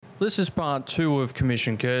This is part 2 of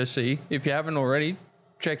Commission Courtesy. If you haven't already,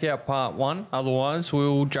 check out part 1. Otherwise,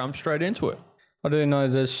 we'll jump straight into it. I do know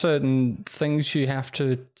there's certain things you have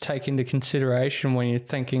to take into consideration when you're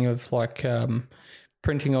thinking of like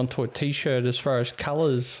printing onto a t-shirt as far as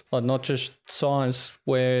colours, like not just size,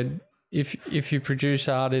 where if you produce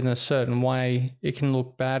art in a certain way, it can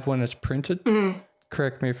look bad when it's printed. Mm.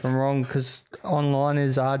 Correct me if I'm wrong, because online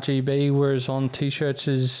is RGB, whereas on t-shirts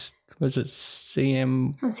is, was it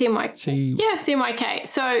CMYK? Yeah, CMYK.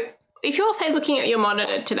 So if you're, say, looking at your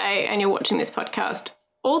monitor today and you're watching this podcast,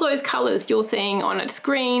 all those colours you're seeing on a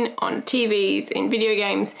screen, on TVs, in video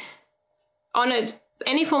games, on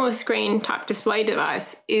any form of screen type display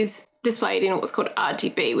device is displayed in what's called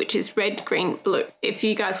RGB, which is red, green, blue. If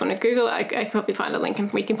you guys want to Google it, I can probably find a link and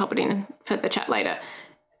we can pop it in for the chat later.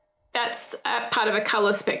 That's a part of a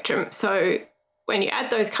colour spectrum. So when you add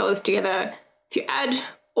those colours together, if you add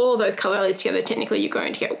all of those colours together, technically you're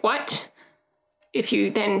going to get white. If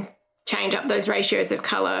you then change up those ratios of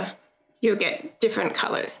colour, you'll get different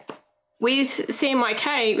colours. With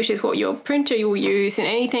CMYK, which is what your printer will use in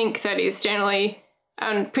anything that is generally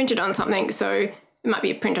printed on something, so it might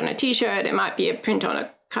be a print on a t-shirt, it might be a print on a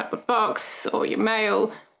cardboard box or your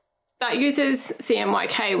mail, that uses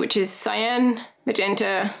CMYK, which is cyan,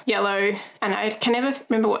 magenta, yellow, and I can never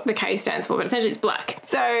remember what the K stands for, but essentially it's black.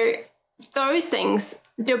 So those things,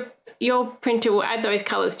 your printer will add those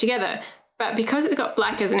colours together, but because it's got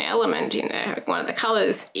black as an element in there, one of the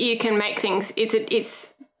colours, you can make things,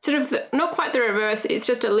 it's sort of not quite the reverse, it's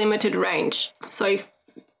just a limited range. So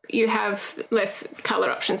you have less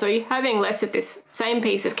colour options. So you're having less of this same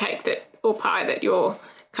piece of cake or pie that your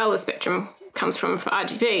colour spectrum comes from for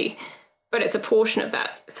RGB, but it's a portion of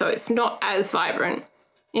that. So it's not as vibrant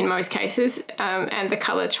in most cases, and the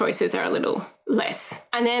colour choices are a little less.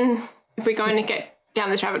 And then if we're going to get down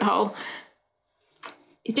this rabbit hole,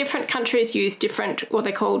 different countries use different, what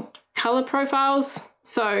they call colour profiles.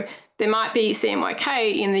 So there might be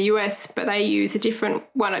CMYK in the US, but they use a different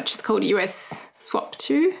one, which is called US Swap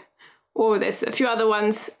 2, or there's a few other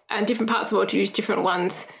ones, and different parts of the world use different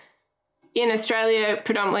ones. In Australia,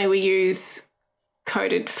 predominantly we use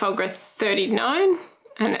coded Fulgura 39,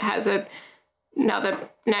 and it has another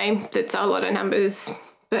name that's a lot of numbers,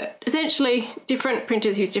 but essentially different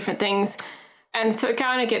printers use different things, and so it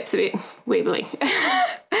kind of gets a bit wibbly.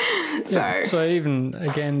 So even,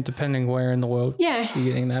 again, depending where in the world you're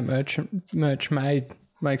getting that merch made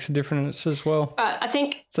makes a difference as well. But I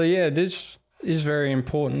think... So, yeah, this is very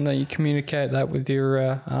important that you communicate that with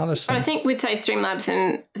your artists. But I think with, say, Streamlabs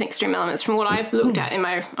and I think Stream Elements, from what I've looked at in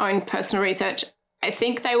my own personal research, I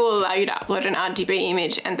think they will allow you to upload an RGB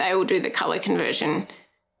image and they will do the colour conversion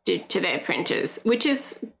to their printers, which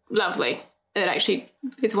is lovely. It actually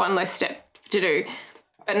is one less step to do.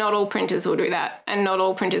 But not all printers will do that, and not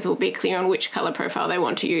all printers will be clear on which colour profile they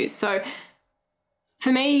want to use. So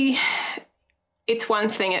for me, it's one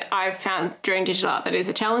thing I've found during digital art that is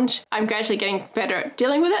a challenge. I'm gradually getting better at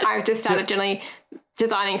dealing with it. I've just started generally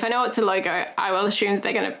designing. If I know it's a logo, I will assume that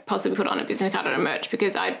they're going to possibly put on a business card or a merch,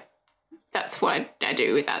 because that's what I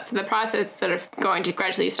do with that. So the price is sort of going to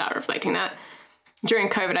gradually start reflecting that. During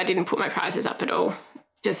COVID, I didn't put my prices up at all,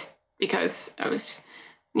 just because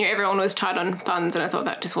everyone was tight on funds, and I thought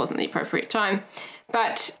that just wasn't the appropriate time.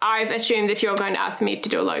 But I've assumed if you're going to ask me to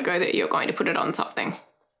do a logo that you're going to put it on something.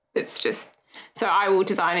 It's just... So I will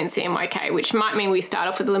design in CMYK, which might mean we start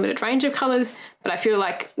off with a limited range of colours, but I feel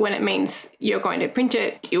like when it means you're going to print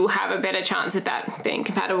it, you'll have a better chance of that being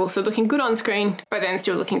compatible. So looking good on screen, but then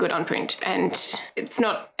still looking good on print. And it's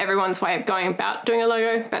not everyone's way of going about doing a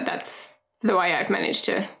logo, but that's the way I've managed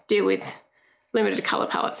to deal with limited colour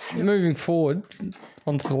palettes. Moving forward,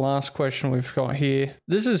 on to the last question we've got here.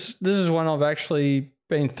 This is one I've actually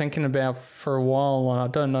been thinking about for a while, and I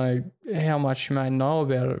don't know how much you may know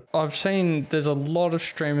about it. I've seen there's a lot of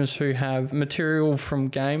streamers who have material from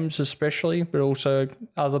games especially, but also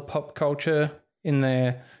other pop culture in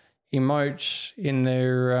their emotes, in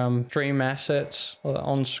their stream assets,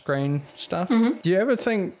 on-screen stuff. Mm-hmm. Do you ever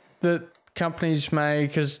think that companies may,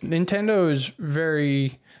 because Nintendo is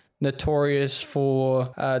very notorious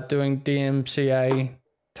for doing DMCA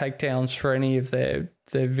takedowns for any of their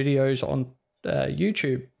videos on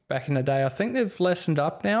YouTube back in the day. I think they've lessened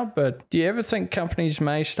up now, but do you ever think companies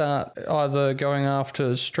may start either going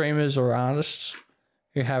after streamers or artists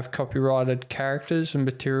who have copyrighted characters and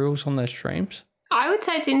materials on their streams? I would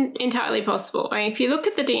say it's entirely possible. I mean, if you look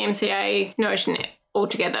at the DMCA notion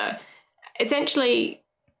altogether, essentially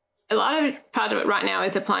a lot of part of it right now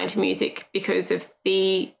is applying to music because of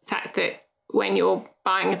the fact that when you're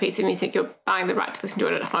buying a piece of music, you're buying the right to listen to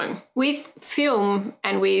it at home. With film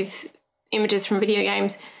and with images from video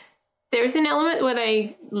games, there is an element where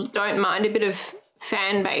they don't mind a bit of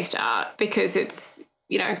fan-based art because it's,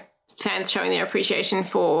 fans showing their appreciation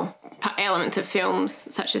for elements of films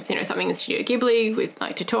such as, something in Studio Ghibli with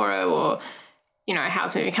like Totoro or,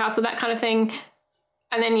 Howl's Moving Castle, that kind of thing.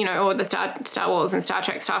 And then, all the Star Wars and Star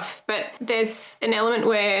Trek stuff. But there's an element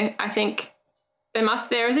where I think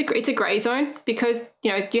it's a grey zone because,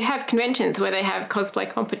 you have conventions where they have cosplay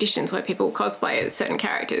competitions where people cosplay as certain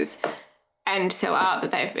characters and sell art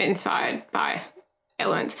that they've inspired by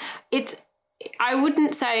elements. I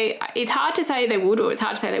wouldn't say, it's hard to say they would or it's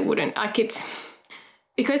hard to say they wouldn't. Like it's,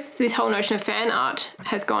 because this whole notion of fan art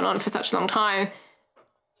has gone on for such a long time,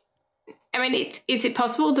 I mean, is it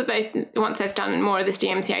possible that once they've done more of this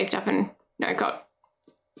DMCA stuff and, got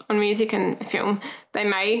on music and film, they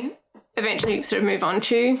may eventually sort of move on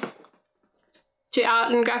to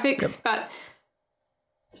art and graphics. Yep. But,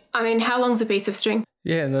 I mean, how long's a piece of string?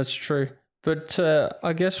 Yeah, that's true. But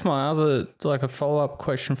I guess my other, a follow-up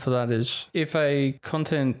question for that is, if a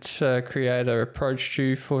content creator approached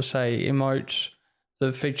you for, say, emotes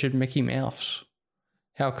that featured Mickey Mouse,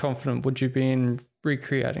 how confident would you be in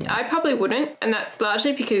recreating it? I probably wouldn't, and that's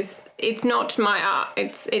largely because it's not my art.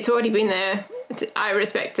 It's already been there. I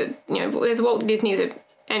respect that, there's Walt Disney's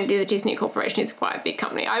and the Disney Corporation is quite a big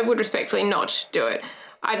company. I would respectfully not do it.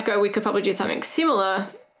 We could probably do something similar,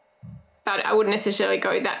 but I wouldn't necessarily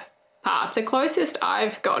go that path. The closest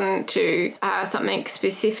I've gotten to something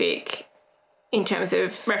specific in terms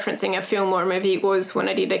of referencing a film or a movie was when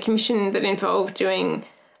I did a commission that involved doing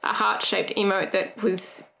a heart-shaped emote that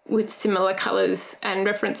was with similar colours and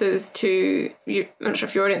references to, I'm not sure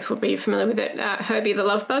if your audience would be familiar with it, Herbie the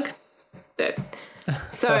Love Bug.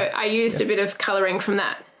 So I used a bit of colouring from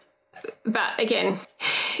that. But again,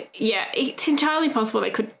 yeah, it's entirely possible they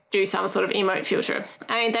could do some sort of emote filter.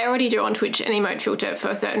 I mean, they already do on Twitch an emote filter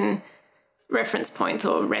for certain reference points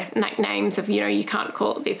or names of, you can't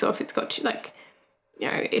call it this, or if it's got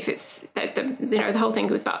if it's the whole thing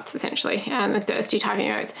with butts essentially, and the thirsty type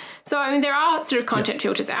emotes. So I mean, there are sort of content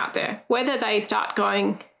filters out there. Whether they start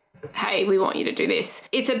going, hey, we want you to do this,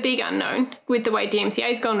 it's a big unknown with the way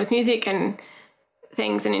DMCA's gone with music and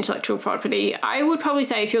things and intellectual property. I would probably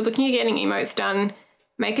say if you're looking at getting emotes done,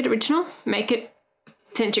 make it original, make it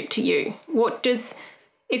centric to you.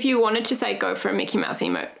 If you wanted to say go for a Mickey Mouse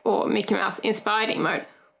emote or Mickey Mouse inspired emote,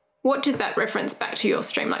 what does that reference back to your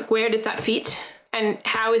stream? Like, where does that fit? And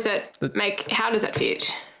how does that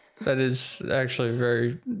fit? That is actually a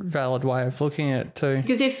very valid way of looking at it too.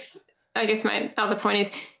 Because I guess my other point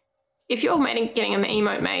is, if you're getting an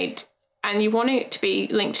emote made and you want it to be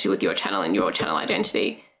linked with your channel and your channel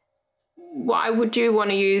identity, why would you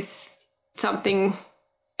want to use something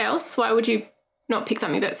else? Why would you not pick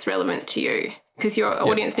something that's relevant to you? Because your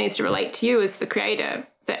audience needs to relate to you as the creator.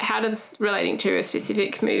 That how does relating to a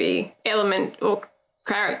specific movie element or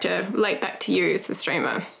character relate back to you as the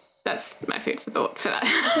streamer? That's my food for thought for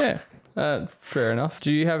that. Yeah, fair enough.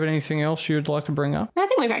 Do you have anything else you'd like to bring up? I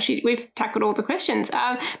think we've tackled all the questions.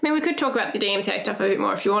 We could talk about the DMCA stuff a bit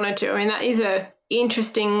more if you wanted to. I mean, that is a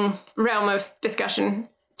interesting realm of discussion.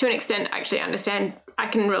 To an extent, I actually understand. I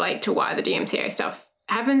can relate to why the DMCA stuff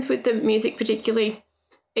happens with the music particularly.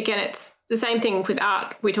 Again, it's the same thing with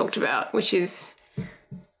art we talked about, which is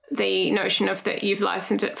the notion of that you've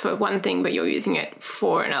licensed it for one thing, but you're using it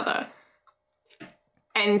for another.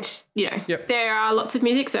 And, there are lots of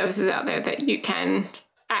music services out there that you can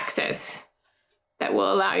access that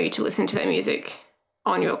will allow you to listen to their music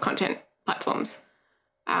on your content platforms.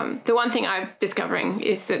 The one thing I'm discovering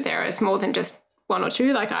is that there is more than just one or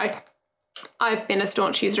two. Like I've been a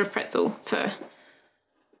staunch user of Pretzel for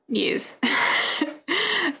years.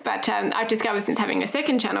 But I've discovered since having a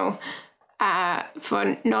second channel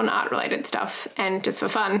for non-art related stuff and just for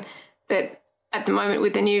fun that at the moment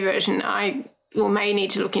with the new version I may need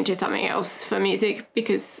to look into something else for music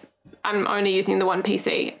because I'm only using the one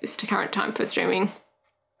PC at this current time for streaming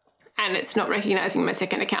and it's not recognising my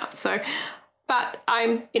second account. So, but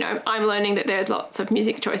I'm learning that there's lots of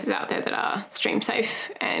music choices out there that are stream safe,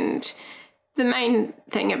 and the main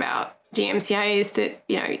thing about DMCA is that,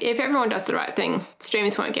 if everyone does the right thing,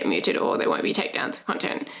 streams won't get muted or there won't be takedowns of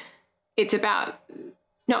content. It's about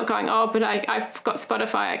not going, but I've got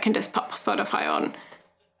Spotify, I can just pop Spotify on.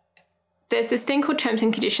 There's this thing called terms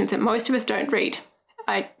and conditions that most of us don't read.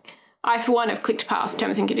 I for one, have clicked past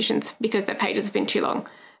terms and conditions because their pages have been too long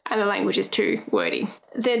and the language is too wordy.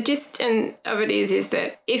 The gist of it is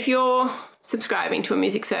that if you're subscribing to a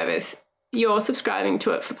music service, you're subscribing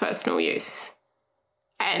to it for personal use.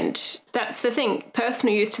 And that's the thing.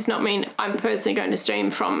 Personal use does not mean I'm personally going to stream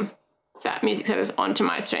from that music service onto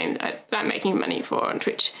my stream that I'm making money for on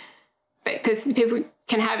Twitch. because people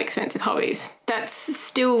can have expensive hobbies. That's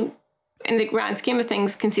still, in the grand scheme of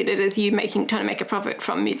things, considered as you trying to make a profit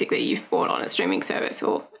from music that you've bought on a streaming service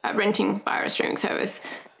or renting via a streaming service.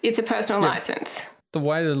 It's a personal license. The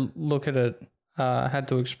way to look at it, I had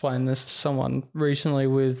to explain this to someone recently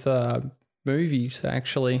with movies,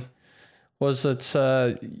 actually, was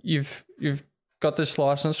that you've got this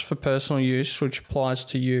license for personal use, which applies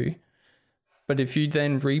to you. But if you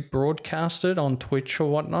then rebroadcast it on Twitch or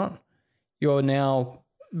whatnot, you're now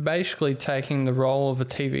basically taking the role of a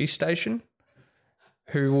TV station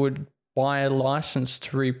who would buy a license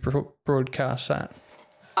to rebroadcast that.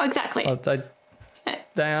 Oh, exactly.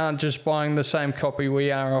 They aren't just buying the same copy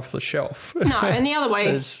we are off the shelf. No, and the other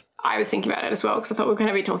way, I was thinking about it as well, because I thought we were going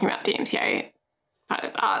to be talking about DMCA part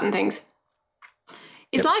of art and things.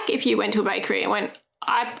 It's like if you went to a bakery and went,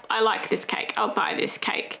 I like this cake, I'll buy this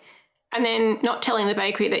cake, and then not telling the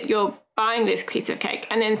bakery that you're buying this piece of cake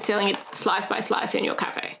and then selling it slice by slice in your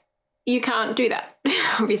cafe. You can't do that,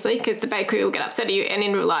 obviously, because the bakery will get upset at you, and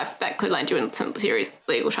in real life that could land you in some serious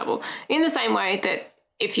legal trouble. In the same way that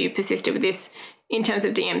if you persisted with this in terms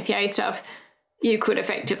of DMCA stuff, you could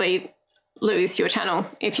effectively lose your channel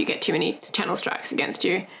if you get too many channel strikes against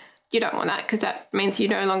you. You don't want that, because that means you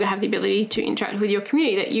no longer have the ability to interact with your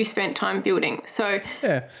community that you spent time building. So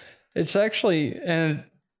yeah, it's actually, and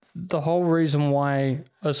the whole reason why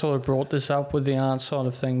I sort of brought this up with the art side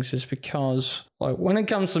of things is because, like, when it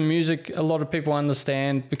comes to music, a lot of people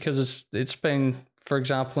understand, because it's been, for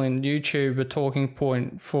example, in YouTube, a talking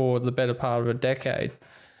point for the better part of a decade.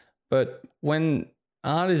 But when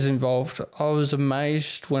art is involved, I was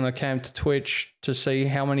amazed when I came to Twitch to see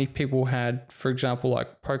how many people had, for example,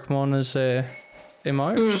 like Pokemon as their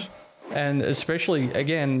emotes. And especially,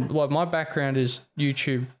 again, like, my background is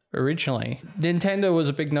YouTube originally. Nintendo was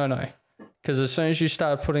a big no-no, because as soon as you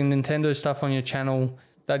start putting Nintendo stuff on your channel,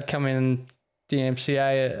 they'd come in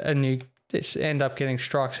DMCA and you just end up getting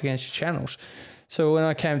strikes against your channels. So when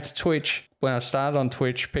I came to Twitch, when I started on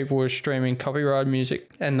Twitch, people were streaming copyright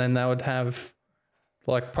music, and then they would have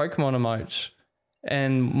like Pokemon emotes,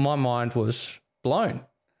 and my mind was blown,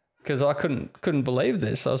 because I couldn't believe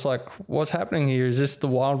this. I was like, what's happening here? Is this the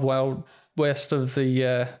wild west of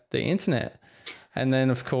the internet? And then,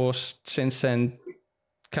 of course, since then,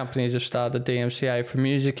 companies have started DMCA for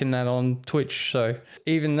music and that on Twitch. So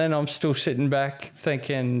even then, I'm still sitting back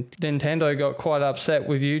thinking Nintendo got quite upset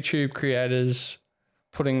with YouTube creators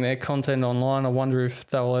putting their content online. I wonder if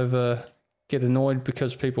they'll ever get annoyed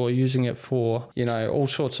because people are using it for, you know, all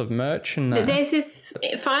sorts of merch and that. There's this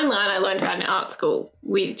fine line I learned about in art school,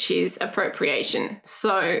 which is appropriation.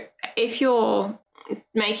 So if you're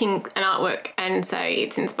making an artwork and say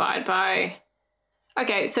it's inspired by,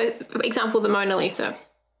 okay, so for example, the Mona Lisa,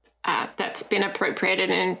 that's been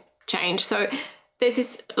appropriated and changed. So there's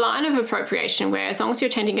this line of appropriation where, as long as you're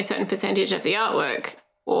changing a certain percentage of the artwork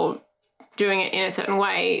or doing it in a certain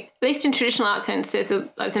way, at least in traditional art sense, there's an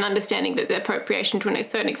understanding that the appropriation to a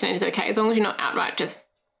certain extent is okay, as long as you're not outright just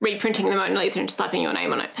reprinting the Mona Lisa and slapping your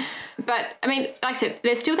name on it. But I mean, like I said,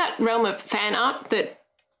 there's still that realm of fan art that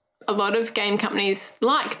a lot of game companies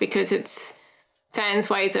like, because it's fans'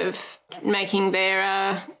 ways of making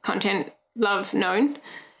their content love known.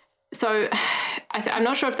 So I'm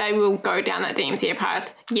not sure if they will go down that DMCA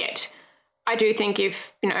path yet. I do think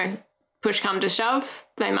if, you know, push come to shove,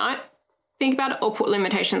 they might think about it or put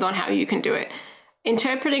limitations on how you can do it.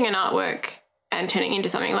 Interpreting an artwork and turning it into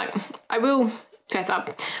something, like, I will fess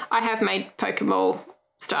up, I have made Pokeball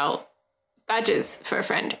style badges for a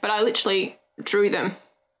friend, but I literally drew them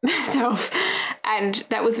myself, and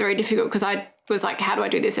that was very difficult because I was like, how do I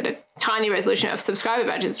do this at a tiny resolution of subscriber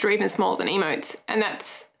badges, which are even smaller than emotes? And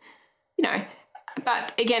that's, you know,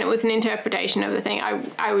 but again, it was an interpretation of the thing. I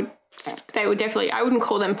wouldn't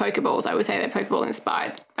call them Pokeballs. I would say they're Pokeball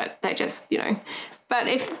inspired, but they just, you know, but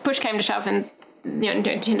if push came to shove and, you know,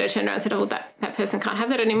 Nintendo turned around and said, oh, that person can't have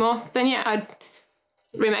that anymore, then yeah, I'd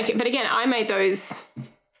remake it. But again, I made those,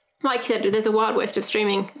 like you said, there's a wild west of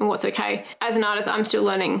streaming and what's okay. As an artist, I'm still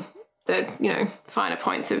learning the, you know, finer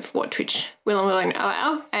points of what Twitch will and won't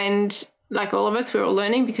allow. And like all of us, we're all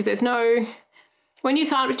learning, because there's no, when you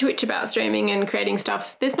sign up to Twitch about streaming and creating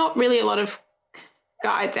stuff, there's not really a lot of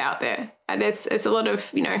guides out there. There's a lot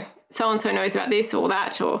of, you know, so-and-so knows about this or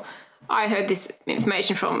that, or I heard this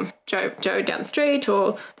information from Joe down the street,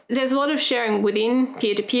 or there's a lot of sharing within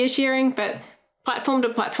peer-to-peer sharing, but platform to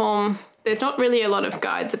platform, there's not really a lot of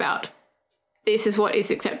guides about this is what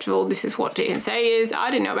is acceptable, this is what DMCA is.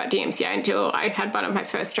 I didn't know about DMCA until I had one of my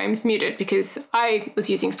first streams muted, because I was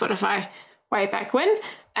using Spotify way back when,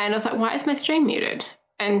 and I was like, why is my stream muted?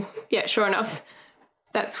 And yeah, sure enough,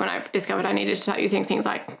 that's when I've discovered I needed to start using things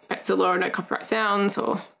like Pretzel or No Copyright Sounds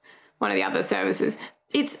or one of the other services.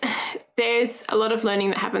 There's a lot of learning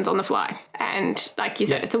that happens on the fly. And like you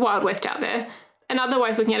said, it's a wild west out there. Another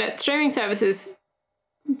way of looking at it, streaming services,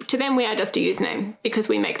 to them, we are just a username because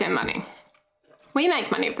we make them money. We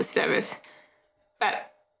make money off the service,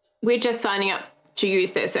 but we're just signing up to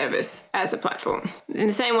use their service as a platform. In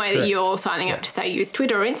the same way that you're signing up to, say, use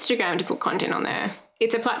Twitter or Instagram to put content on there.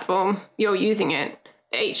 It's a platform, you're using it.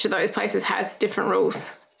 Each of those places has different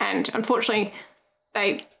rules. And unfortunately,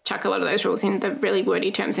 they chuck a lot of those rules in the really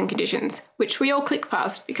wordy terms and conditions, which we all click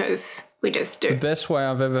past because we just do. The best way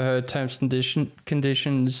I've ever heard terms and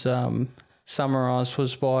conditions summarised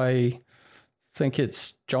was by, I think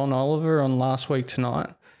it's John Oliver on Last Week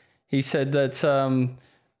Tonight. He said that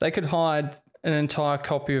they could hide an entire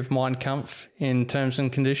copy of Mein Kampf in terms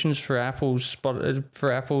and conditions for Apple's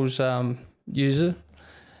user,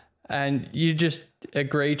 and you just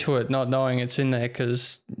agree to it not knowing it's in there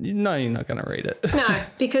because you know you're not going to read it. No,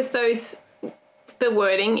 because the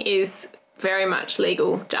wording is very much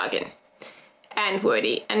legal jargon and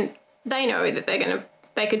wordy, and they know that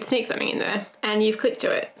they could sneak something in there and you've clicked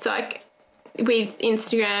to it. So like with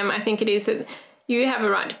Instagram, I think it is that you have a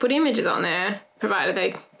right to put images on there provided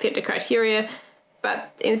they fit the criteria,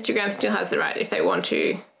 but Instagram still has the right, if they want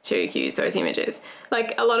to use those images.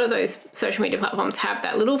 Like a lot of those social media platforms have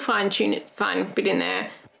that little fine bit in there.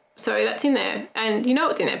 So that's in there and you know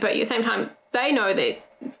it's in there, but at the same time, they know that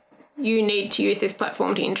you need to use this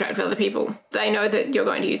platform to interact with other people. They know that you're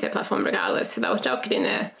going to use their platform regardless, so they'll still get in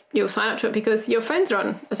there. You'll sign up to it because your friends are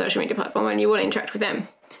on a social media platform and you want to interact with them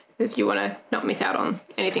because you want to not miss out on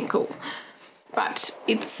anything cool. But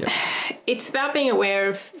it's about being aware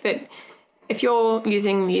of that if you're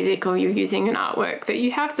using music or you're using an artwork, that you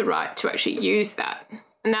have the right to actually use that.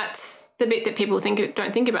 And that's the bit that people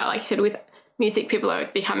don't think about. Like you said, with music, people are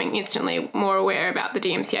becoming instantly more aware about the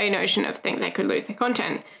DMCA notion of think they could lose their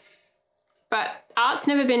content. But art's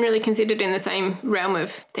never been really considered in the same realm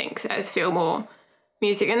of things as film or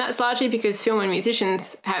music. And that's largely because film and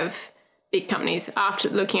musicians have big companies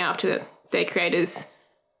looking after their creators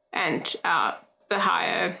and the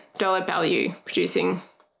higher dollar value producing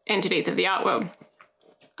entities of the art world.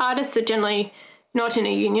 Artists are generally not in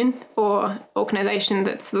a union or organisation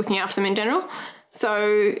that's looking after them in general.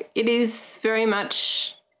 So it is very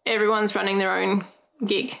much everyone's running their own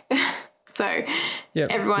gig. So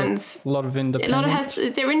everyone's a lot of independence.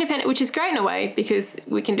 They're independent, which is great in a way because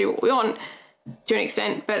we can do what we want to an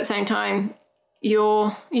extent, but at the same time,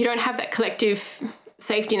 you don't have that collective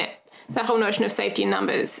safety net. That whole notion of safety in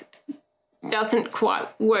numbers doesn't quite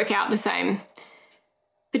work out the same.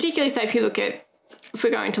 Particularly, say, if we're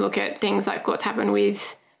going to look at things like what's happened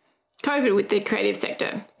with COVID with the creative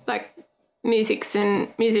sector, like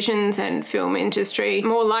musicians and film industry,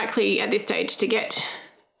 more likely at this stage to get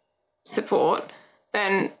support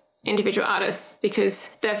than individual artists,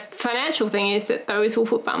 because the financial thing is that those will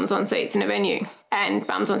put bums on seats in a venue, and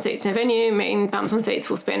bums on seats in a venue mean bums on seats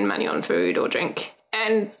will spend money on food or drink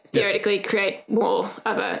and theoretically create more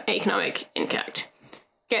of an economic impact.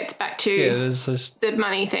 Gets back to the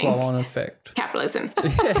money thing. Flow-on effect. Capitalism.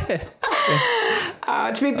 To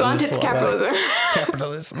be blunt, it's capitalism.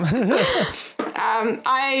 Capitalism.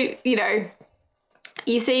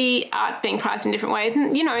 You see art being priced in different ways,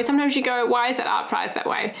 and sometimes you go, why is that art priced that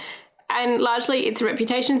way? And largely it's a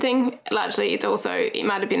reputation thing. Largely it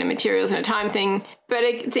might have been a materials and a time thing. But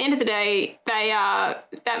at the end of the day, a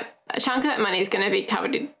chunk of that money is going to be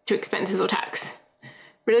covered to expenses or tax.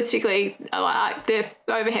 Realistically, the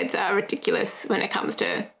overheads are ridiculous when it comes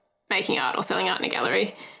to making art or selling art in a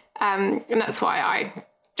gallery. And that's why I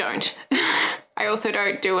don't. I also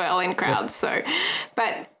don't do well in crowds.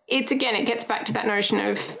 But it gets back to that notion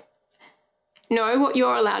of know what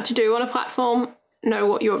you're allowed to do on a platform, know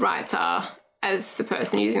what your rights are as the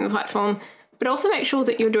person using the platform, but also make sure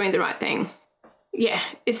that you're doing the right thing. Yeah,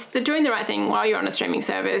 it's doing the right thing while you're on a streaming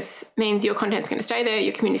service means your content's going to stay there,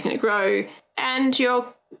 your community's going to grow, and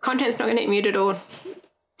your content's not going to get muted or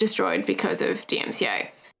destroyed because of DMCA.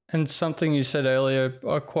 And something you said earlier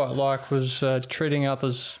I quite like was treating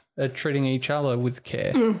each other with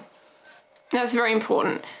care. That's very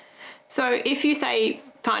important. So if you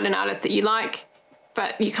find an artist that you like,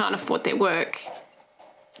 but you can't afford their work,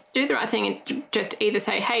 do the right thing and just either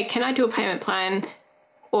say, hey, can I do a payment plan,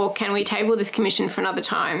 or can we table this commission for another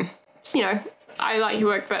time? I like your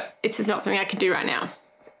work, but it's just not something I can do right now.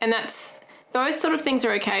 And those sort of things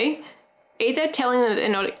are okay. Either telling them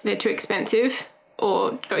that they're too expensive,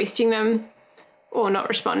 or ghosting them, or not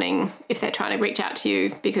responding if they're trying to reach out to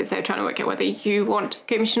you because they're trying to work out whether you want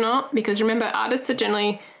commission or not. Because remember, artists are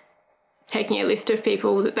generally taking a list of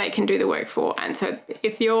people that they can do the work for. And so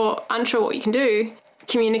if you're unsure what you can do,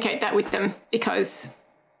 communicate that with them, because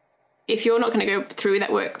if you're not going to go through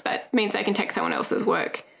that work, that means they can take someone else's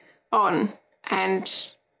work on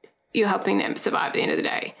and you're helping them survive at the end of the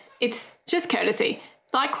day. It's just courtesy.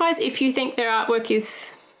 Likewise, if you think their artwork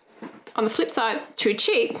is, on the flip side, too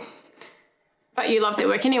cheap, but you love their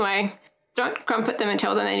work anyway, don't grump at them and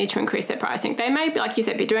tell them they need to increase their pricing. They may, like you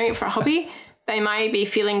said, be doing it for a hobby. They may be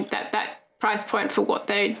feeling that that price point for what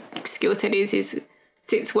their skill set is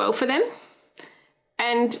sits well for them.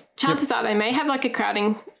 And chances are they may have like a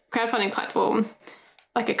crowdfunding platform,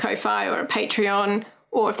 like a Ko-Fi or a Patreon,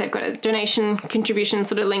 or if they've got a donation contribution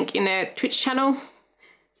sort of link in their Twitch channel,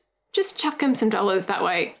 just chuck them some dollars that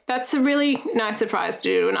way. That's a really nice surprise to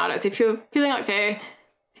do to an artist. If you're feeling like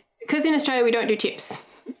because in Australia we don't do tips.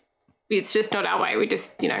 It's just not our way. We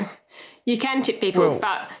just, you can tip people,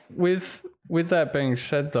 but... With that being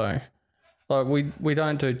said though, like we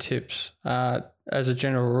don't do tips as a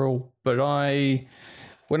general rule, but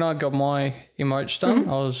when I got my emotes done,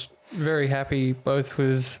 I was very happy both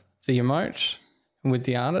with the emotes and with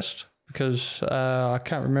the artist, because I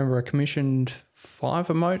can't remember, I commissioned 5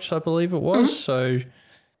 emotes, I believe it was. So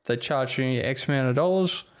they charged me X amount of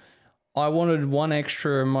dollars. I wanted one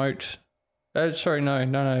extra emote. 5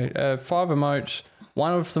 emotes.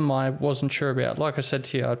 One of them I wasn't sure about. Like I said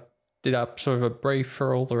to you, I did up sort of a brief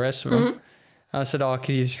for all the rest of them. I said,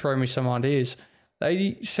 could you throw me some ideas?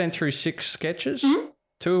 They sent through 6 sketches,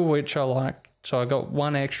 2 of which I liked. So I got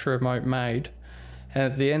one extra emote made.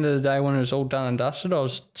 And at the end of the day, when it was all done and dusted, I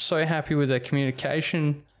was so happy with their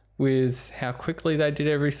communication, with how quickly they did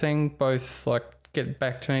everything, both like get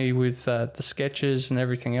back to me with the sketches and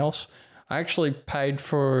everything else. I actually paid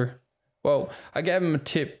for, I gave them a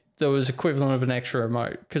tip that was equivalent of an extra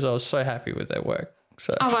emote because I was so happy with their work.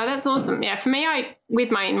 So. Oh, wow, that's awesome. Yeah, for me, with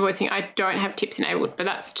my invoicing, I don't have tips enabled, but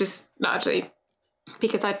that's just largely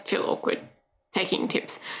because I feel awkward taking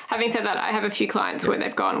tips. Having said that, I have a few clients where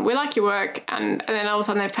they've gone, we like your work, and then all of a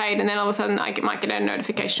sudden they've paid, and then all of a sudden I might get a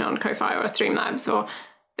notification on Ko-Fi or Streamlabs or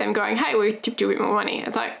them going, hey, we tipped you a bit more money.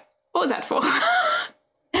 It's like, what was that for?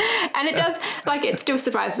 And it does, it still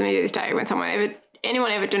surprises me to this day when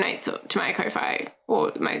anyone ever donates to my Ko-Fi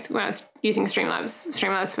or when I was using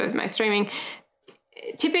Streamlabs for my streaming.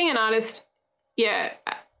 Tipping an artist,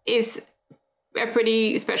 is a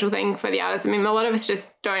pretty special thing for the artist. I mean, a lot of us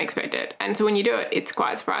just don't expect it. And so when you do it, it's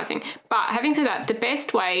quite surprising. But having said that, the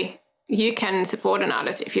best way you can support an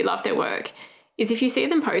artist if you love their work is if you see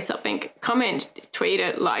them post something, comment, tweet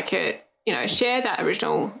it, like it, share that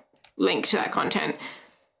original link to that content,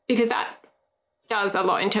 because that does a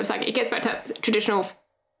lot in terms it gets back to that traditional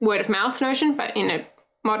word of mouth notion, but in a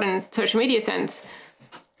modern social media sense,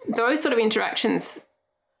 those sort of interactions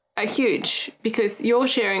are huge because you're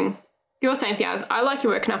saying to the artist, I like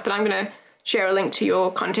your work enough that I'm going to share a link to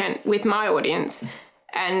your content with my audience.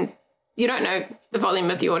 And you don't know the volume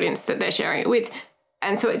of the audience that they're sharing it with.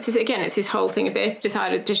 And so it's this whole thing if they've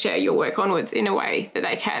decided to share your work onwards in a way that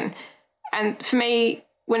they can. And for me,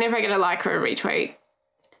 whenever I get a like or a retweet,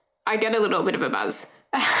 I get a little bit of a buzz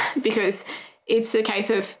because it's the case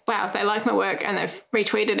of, wow, if they like my work and they've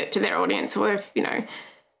retweeted it to their audience or they've,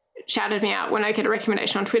 shouted me out. When I get a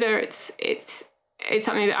recommendation on Twitter, it's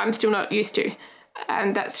something that I'm still not used to.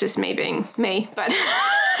 And that's just me being me. But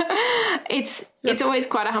it's always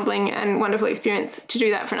quite a humbling and wonderful experience to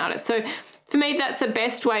do that for an artist. So for me, that's the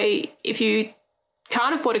best way. If you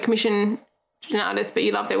can't afford a commission to an artist, but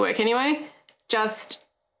you love their work anyway, just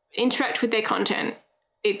interact with their content.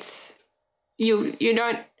 It's you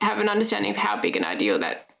don't have an understanding of how big an ideal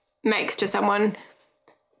that makes to someone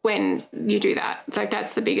when you do that. It's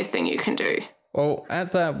that's the biggest thing you can do. Well,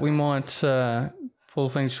 at that, we might pull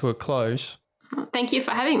things to a close. Thank you for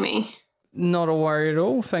having me. Not a worry at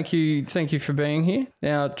all. Thank you for being here.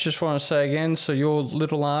 Now, just want to say again, so you're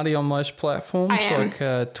Little Arty on most platforms,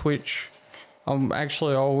 like Twitch.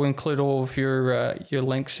 I'll include all of your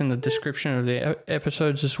links in the description of the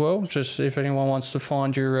episodes as well, just if anyone wants to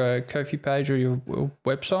find your Ko-fi page or your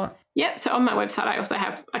website. Yeah, so on my website, I also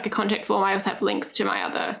have a contact form. I also have links to my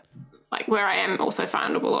other, where I am also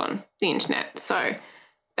findable on the internet. So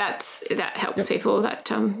that helps people.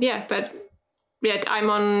 I'm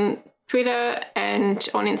on Twitter and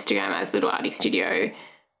on Instagram as Little Arty Studio.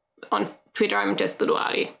 On Twitter, I'm just Little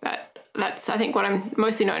Arty, but that's, I think, what I'm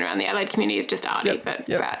mostly known around the Adelaide community is just Arty.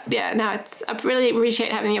 I really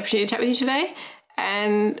appreciate having the opportunity to chat with you today,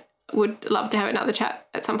 and would love to have another chat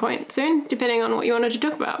at some point soon, depending on what you wanted to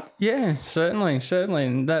talk about. Yeah, certainly.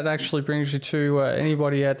 And that actually brings you to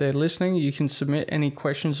anybody out there listening. You can submit any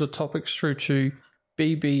questions or topics through to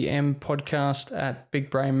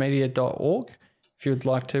bbmpodcast@bigbrainmedia.org if you'd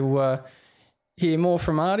like to hear more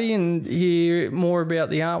from Artie and hear more about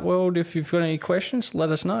the art world. If you've got any questions, let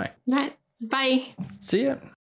us know. Right. Bye. See ya.